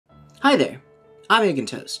Hi there, I'm Egg and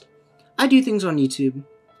Toast. I do things on YouTube,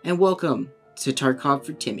 and welcome to Tarkov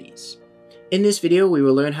for Timmies. In this video, we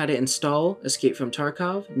will learn how to install Escape from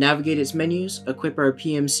Tarkov, navigate its menus, equip our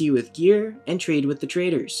PMC with gear, and trade with the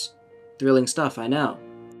traders. Thrilling stuff, I know.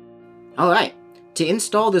 Alright, to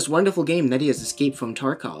install this wonderful game that is Escape from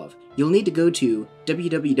Tarkov, you'll need to go to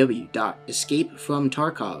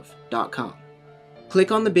www.escapefromtarkov.com. Click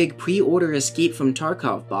on the big pre-order Escape from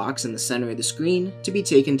Tarkov box in the center of the screen to be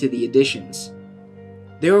taken to the editions.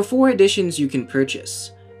 There are 4 editions you can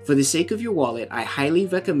purchase. For the sake of your wallet, I highly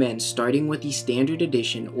recommend starting with the standard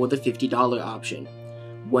edition or the $50 option.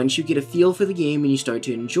 Once you get a feel for the game and you start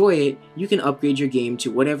to enjoy it, you can upgrade your game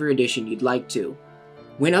to whatever edition you'd like to.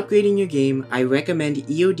 When upgrading your game, I recommend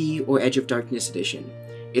EOD or Edge of Darkness edition.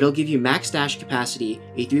 It'll give you max stash capacity,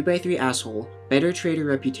 a 3x3 asshole, better trader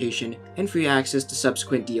reputation, and free access to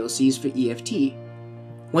subsequent DLCs for EFT.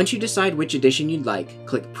 Once you decide which edition you'd like,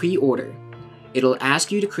 click pre-order. It'll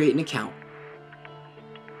ask you to create an account.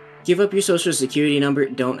 Give up your social security number.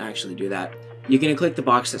 Don't actually do that. You're going to click the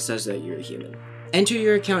box that says that you're a human. Enter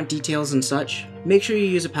your account details and such. Make sure you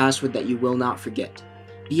use a password that you will not forget.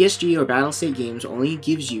 BSG or Battlestate Games only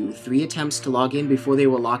gives you 3 attempts to log in before they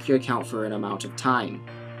will lock your account for an amount of time.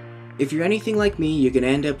 If you're anything like me, you're going to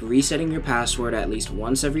end up resetting your password at least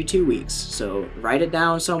once every 2 weeks, so write it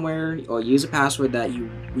down somewhere or use a password that you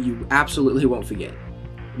absolutely won't forget.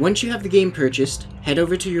 Once you have the game purchased, head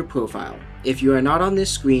over to your profile. If you are not on this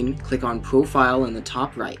screen, click on Profile in the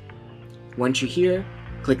top right. Once you're here,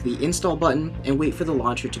 click the Install button and wait for the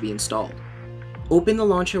launcher to be installed. Open the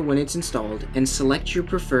launcher when it's installed and select your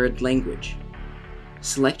preferred language.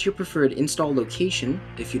 Select your preferred install location.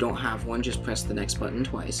 If you don't have one, just press the next button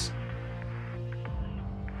twice.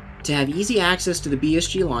 To have easy access to the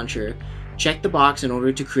BSG launcher, check the box in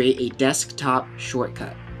order to create a desktop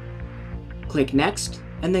shortcut. Click Next,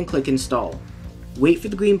 and then click Install. Wait for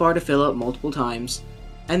the green bar to fill up multiple times,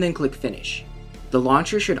 and then click Finish. The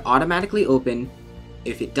launcher should automatically open.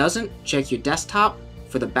 If it doesn't, check your desktop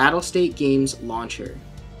for the Battlestate Games launcher.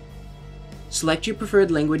 Select your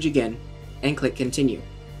preferred language again, and click Continue.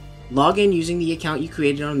 Log in using the account you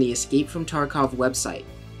created on the Escape from Tarkov website.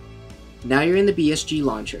 Now you're in the BSG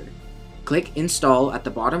launcher. Click Install at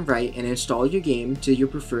the bottom right and install your game to your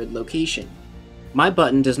preferred location. My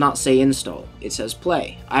button does not say install, it says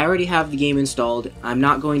play. I already have the game installed. I'm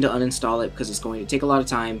not going to uninstall it because it's going to take a lot of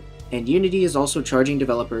time, and Unity is also charging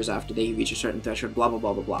developers after they reach a certain threshold, blah blah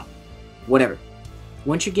blah blah blah. Whatever.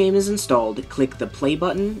 Once your game is installed, click the play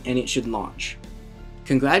button and it should launch.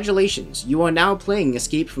 Congratulations, you are now playing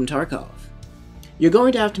Escape from Tarkov. You're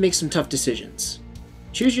going to have to make some tough decisions.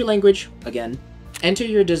 Choose your language, again. Enter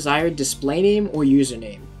your desired display name or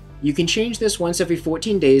username. You can change this once every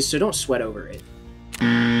 14 days, so don't sweat over it.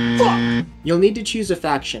 Fuck! You'll need to choose a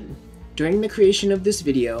faction. During the creation of this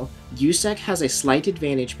video, USEC has a slight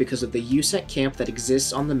advantage because of the USEC camp that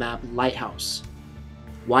exists on the map Lighthouse.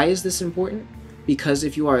 Why is this important? Because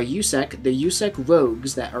if you are a USEC, the USEC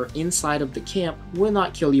rogues that are inside of the camp will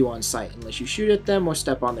not kill you on sight unless you shoot at them or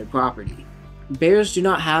step on their property. Bears do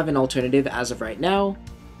not have an alternative as of right now,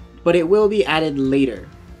 but it will be added later,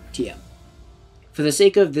 TM. For the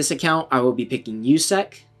sake of this account, I will be picking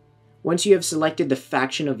USEC. Once you have selected the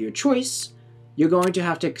faction of your choice, you're going to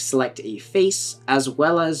have to select a face as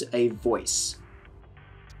well as a voice.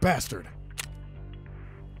 Bastard.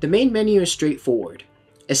 The main menu is straightforward.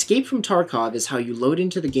 Escape from Tarkov is how you load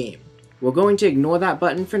into the game. We're going to ignore that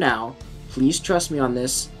button for now. Please trust me on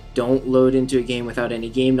this. Don't load into a game without any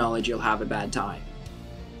game knowledge, you'll have a bad time.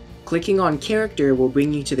 Clicking on Character will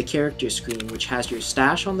bring you to the character screen, which has your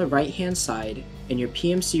stash on the right hand side and your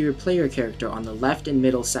PMC or player character on the left and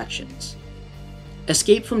middle sections.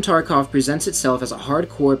 Escape from Tarkov presents itself as a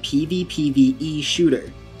hardcore PvPvE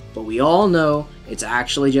shooter, but we all know it's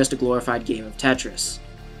actually just a glorified game of Tetris.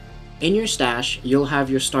 In your stash, you'll have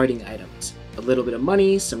your starting items, a little bit of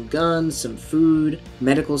money, some guns, some food,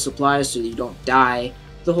 medical supplies so you don't die,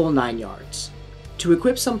 the whole 9 yards. To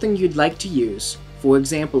equip something you'd like to use, for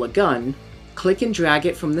example a gun, click and drag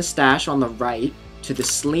it from the stash on the right to the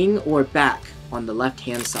sling or back on the left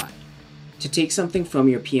hand side. To take something from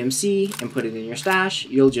your PMC and put it in your stash,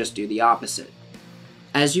 you'll just do the opposite.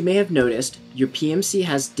 As you may have noticed, your PMC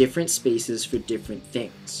has different spaces for different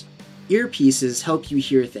things. Earpieces help you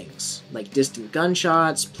hear things, like distant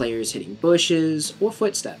gunshots, players hitting bushes, or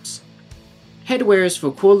footsteps. Headwear is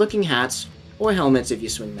for cool looking hats, or helmets if you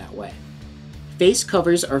swing that way. Face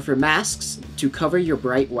covers are for masks to cover your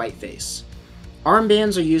bright white face.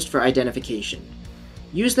 Armbands are used for identification.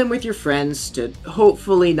 Use them with your friends to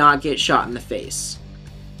hopefully not get shot in the face.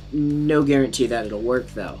 No guarantee that it'll work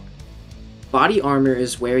though. Body armor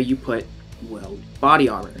is where you put, well, body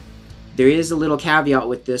armor. There is a little caveat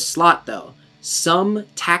with this slot though. Some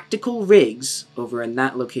tactical rigs, over in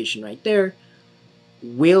that location right there,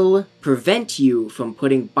 will prevent you from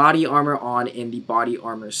putting body armor on in the body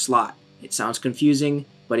armor slot. It sounds confusing,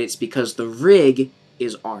 but it's because the rig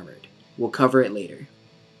is armored. We'll cover it later.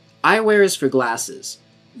 Eyewear is for glasses.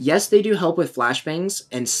 Yes, they do help with flashbangs,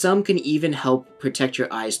 and some can even help protect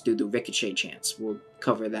your eyes through the ricochet chance. We'll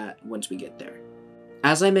cover that once we get there.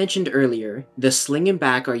 As I mentioned earlier, the sling and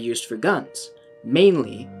back are used for guns.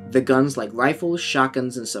 Mainly, the guns like rifles,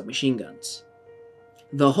 shotguns, and submachine guns.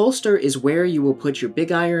 The holster is where you will put your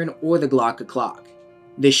big iron or the Glock.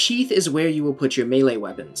 The sheath is where you will put your melee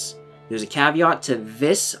weapons. There's a caveat to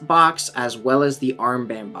this box as well as the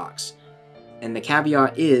armband box. And the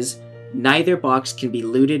caveat is, neither box can be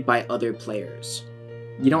looted by other players.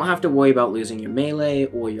 You don't have to worry about losing your melee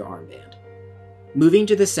or your armband. Moving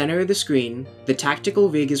to the center of the screen, the tactical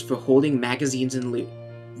rig is for holding magazines and loot.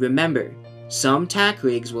 Remember, some tac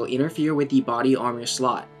rigs will interfere with the body armor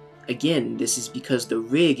slot. Again, this is because the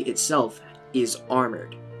rig itself is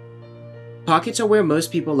armored. Pockets are where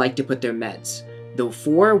most people like to put their meds, though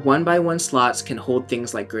 4 1x1 slots can hold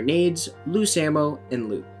things like grenades, loose ammo, and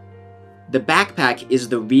loot. The backpack is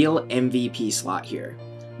the real MVP slot here.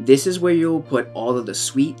 This is where you'll put all of the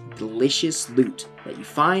sweet, delicious loot that you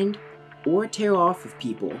find or tear off of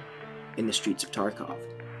people in the streets of Tarkov.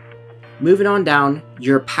 Moving on down,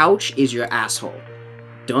 your pouch is your asshole.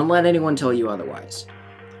 Don't let anyone tell you otherwise.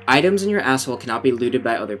 Items in your asshole cannot be looted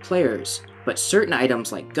by other players, but certain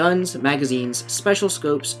items like guns, magazines, special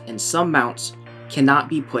scopes, and some mounts cannot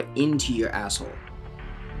be put into your asshole.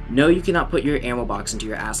 No, you cannot put your ammo box into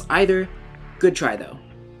your ass either. Good try though.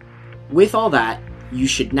 With all that, you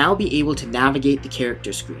should now be able to navigate the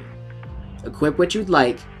character screen. Equip what you'd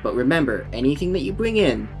like, but remember, anything that you bring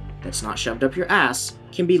in that's not shoved up your ass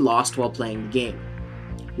can be lost while playing the game.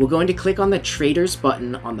 We're going to click on the Traders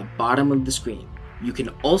button on the bottom of the screen. You can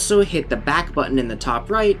also hit the back button in the top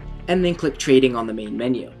right, and then click Trading on the main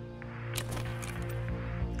menu.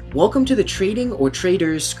 Welcome to the Trading or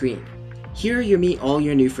Traders screen. Here you meet all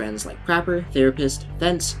your new friends like Prapper, Therapist,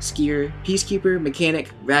 Fence, Skier, Peacekeeper, Mechanic,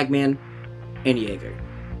 Ragman, and Jaeger.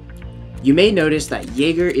 You may notice that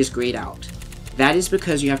Jaeger is grayed out. That is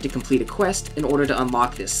because you have to complete a quest in order to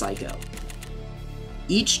unlock this psycho.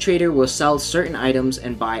 Each trader will sell certain items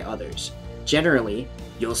and buy others. Generally,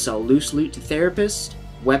 you'll sell loose loot to Therapist,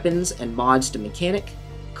 weapons and mods to Mechanic,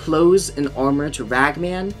 clothes and armor to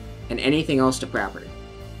Ragman, and anything else to Prapper.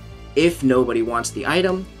 If nobody wants the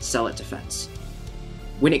item, sell it to Fence.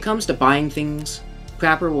 When it comes to buying things,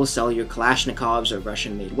 Prapper will sell your Kalashnikovs or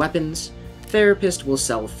Russian-made weapons, Therapist will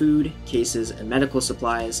sell food, cases, and medical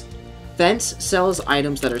supplies, Fence sells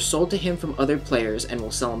items that are sold to him from other players and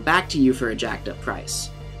will sell them back to you for a jacked up price.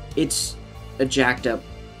 It's a jacked up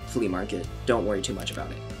flea market, don't worry too much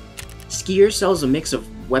about it. Skier sells a mix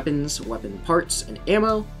of weapons, weapon parts, and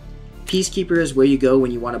ammo. Peacekeeper is where you go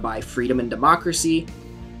when you want to buy freedom and democracy.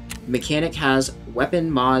 Mechanic has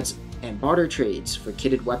weapon mods and barter trades for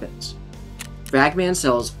kitted weapons. Ragman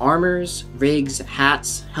sells armors, rigs,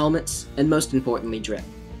 hats, helmets, and most importantly drip.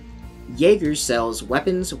 Jaeger sells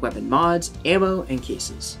weapons, weapon mods, ammo, and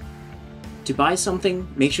cases. To buy something,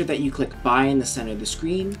 make sure that you click buy in the center of the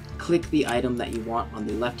screen, click the item that you want on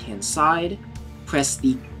the left hand side, press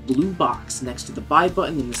the blue box next to the buy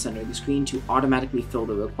button in the center of the screen to automatically fill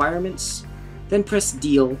the requirements, then press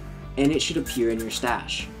deal and it should appear in your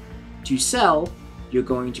stash. To sell, you're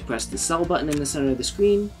going to press the sell button in the center of the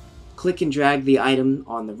screen, click and drag the item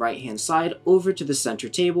on the right hand side over to the center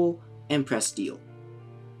table, and press deal.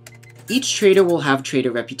 Each trader will have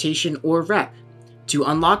trader reputation or rep. To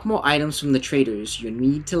unlock more items from the traders, you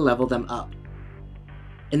need to level them up.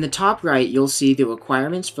 In the top right, you'll see the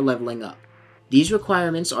requirements for leveling up. These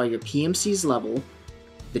requirements are your PMC's level,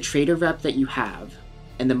 the trader rep that you have,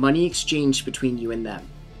 and the money exchanged between you and them.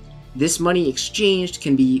 This money exchanged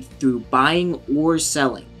can be through buying or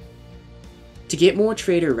selling. To get more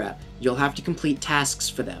trader rep, you'll have to complete tasks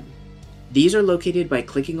for them. These are located by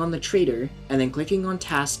clicking on the trader and then clicking on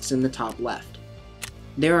tasks in the top left.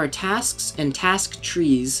 There are tasks and task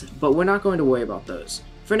trees, but we're not going to worry about those.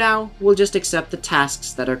 For now, we'll just accept the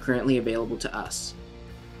tasks that are currently available to us.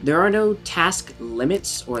 There are no task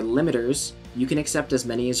limits or limiters. You can accept as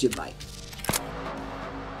many as you'd like.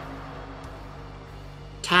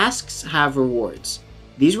 Tasks have rewards.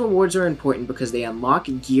 These rewards are important because they unlock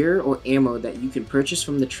gear or ammo that you can purchase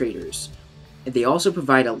from the traders. And they also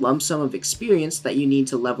provide a lump sum of experience that you need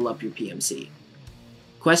to level up your PMC.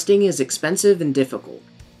 Questing is expensive and difficult.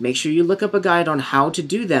 Make sure you look up a guide on how to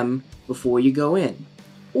do them before you go in.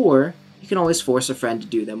 Or, you can always force a friend to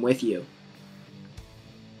do them with you.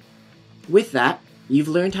 With that, you've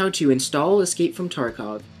learned how to install Escape from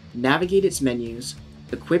Tarkov, navigate its menus,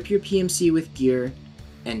 equip your PMC with gear,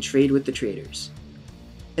 and trade with the traders.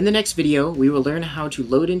 In the next video, we will learn how to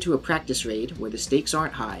load into a practice raid where the stakes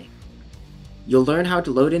aren't high. You'll learn how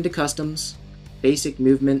to load into customs, basic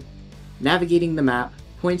movement, navigating the map,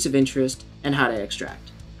 points of interest, and how to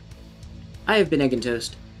extract. I have been Egg and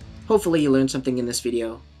Toast. Hopefully you learned something in this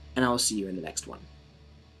video, and I will see you in the next one.